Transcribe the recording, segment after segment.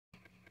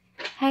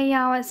Hey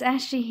y'all, it's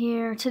Ashie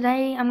here.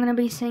 Today I'm going to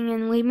be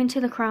singing Lead Me to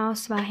the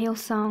Cross by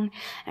Hillsong,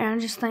 and I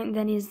just think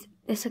that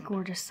it's a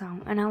gorgeous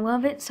song, and I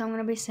love it, so I'm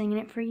going to be singing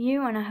it for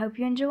you, and I hope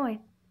you enjoy.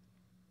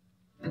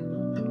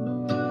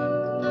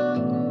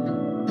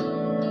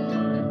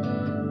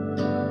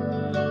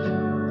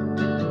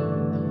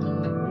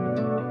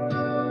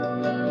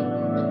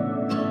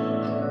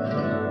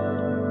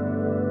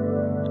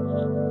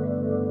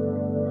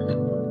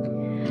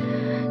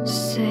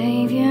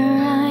 Savior,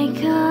 I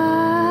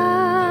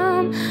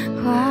come,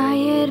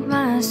 quiet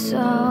my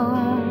soul.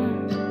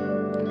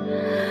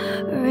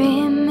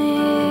 Remember,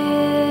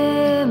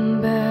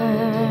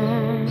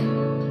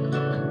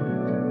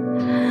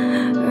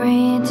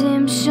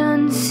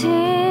 redemption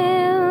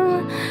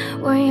till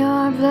where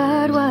your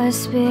blood was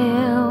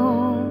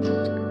spilled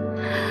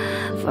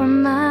for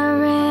my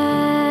ransom.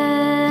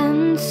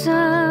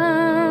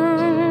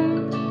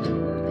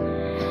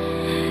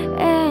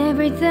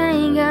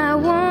 Everything I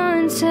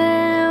once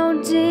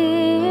held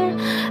dear,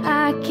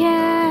 I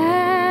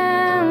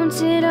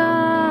count it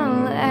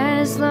all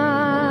as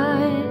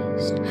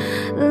lost.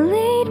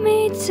 Lead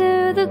me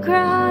to the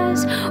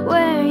cross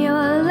where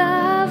your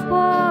love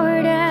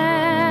poured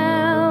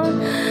out.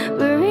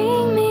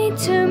 Bring me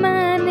to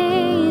my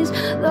knees,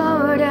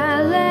 Lord,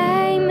 I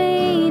lay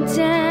me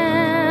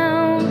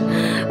down.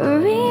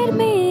 Rid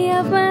me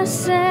of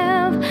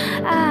myself,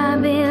 I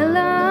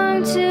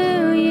belong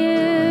to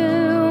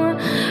you.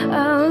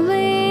 Oh,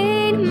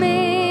 lead me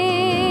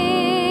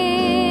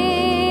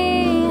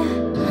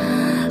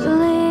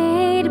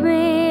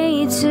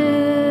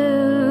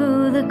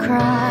to the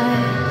cross.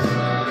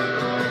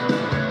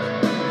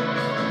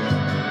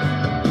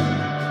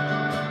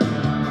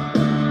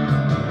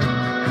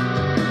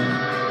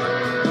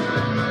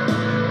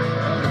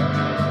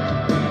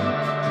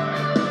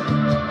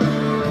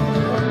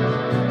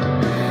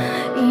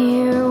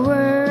 You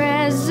were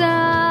as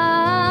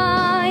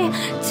I,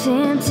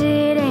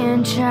 tempted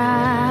and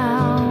tried.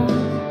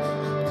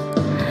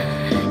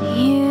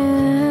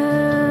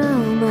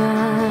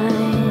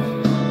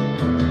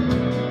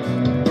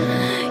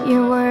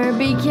 Your word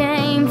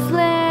became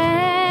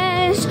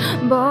flesh,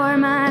 bore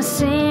my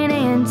sin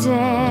and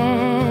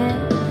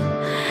death.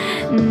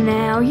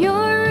 Now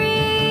you're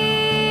risen.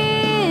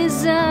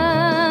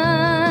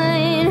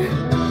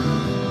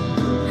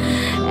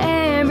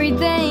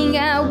 Everything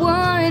I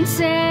once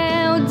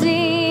held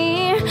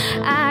dear,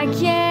 I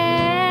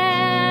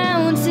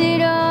count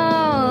it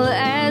all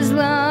as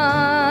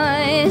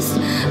lost.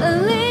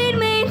 Lead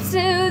me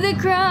to the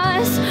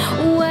cross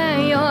where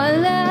your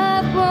love